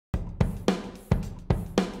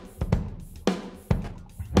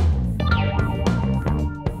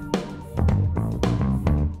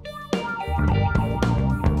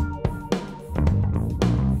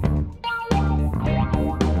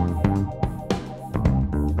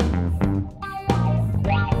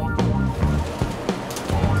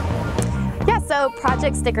So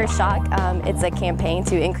Project Sticker Shock, it's a campaign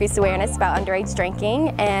to increase awareness about underage drinking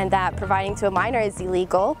and that providing to a minor is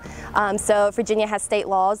illegal. So Virginia has state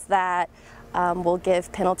laws that will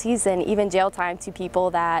give penalties and even jail time to people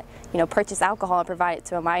that purchase alcohol and provide it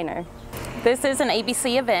to a minor. This is an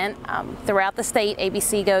ABC event. Throughout the state,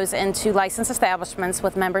 ABC goes into licensed establishments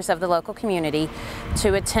with members of the local community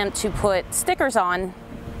to attempt to put stickers on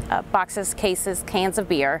boxes, cases, cans of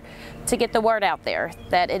beer to get the word out there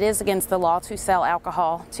that it is against the law to sell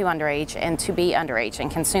alcohol to underage and to be underage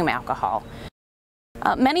and consume alcohol.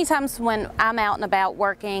 Many times when I'm out and about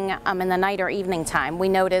working in the night or evening time, we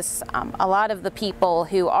notice a lot of the people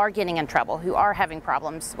who are getting in trouble, who are having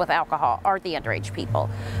problems with alcohol, are the underage people.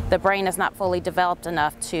 The brain is not fully developed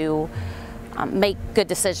enough to make good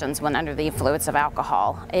decisions when under the influence of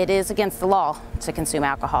alcohol. It is against the law to consume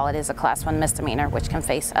alcohol. It is a Class 1 misdemeanor, which can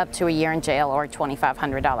face up to a year in jail or a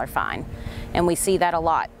 $2,500 fine. And we see that a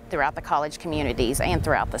lot throughout the college communities and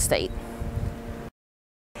throughout the state.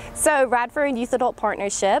 So Radford Youth Adult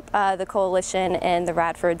Partnership, the coalition in the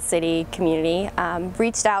Radford City community,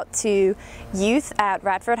 reached out to youth at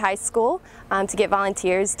Radford High School to get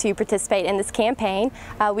volunteers to participate in this campaign.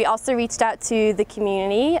 We also reached out to the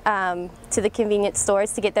community, to the convenience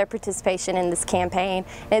stores to get their participation in this campaign.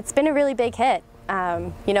 And it's been a really big hit.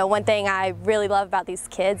 One thing I really love about these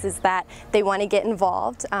kids is that they want to get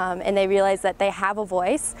involved and they realize that they have a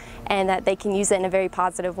voice and that they can use it in a very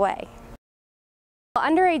positive way.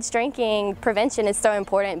 Underage drinking prevention is so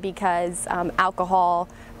important because alcohol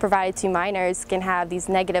provided to minors can have these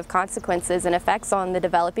negative consequences and effects on the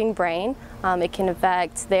developing brain. It can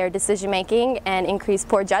affect their decision making and increase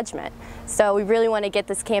poor judgment. So we really want to get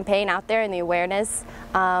this campaign out there and the awareness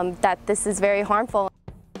that this is very harmful.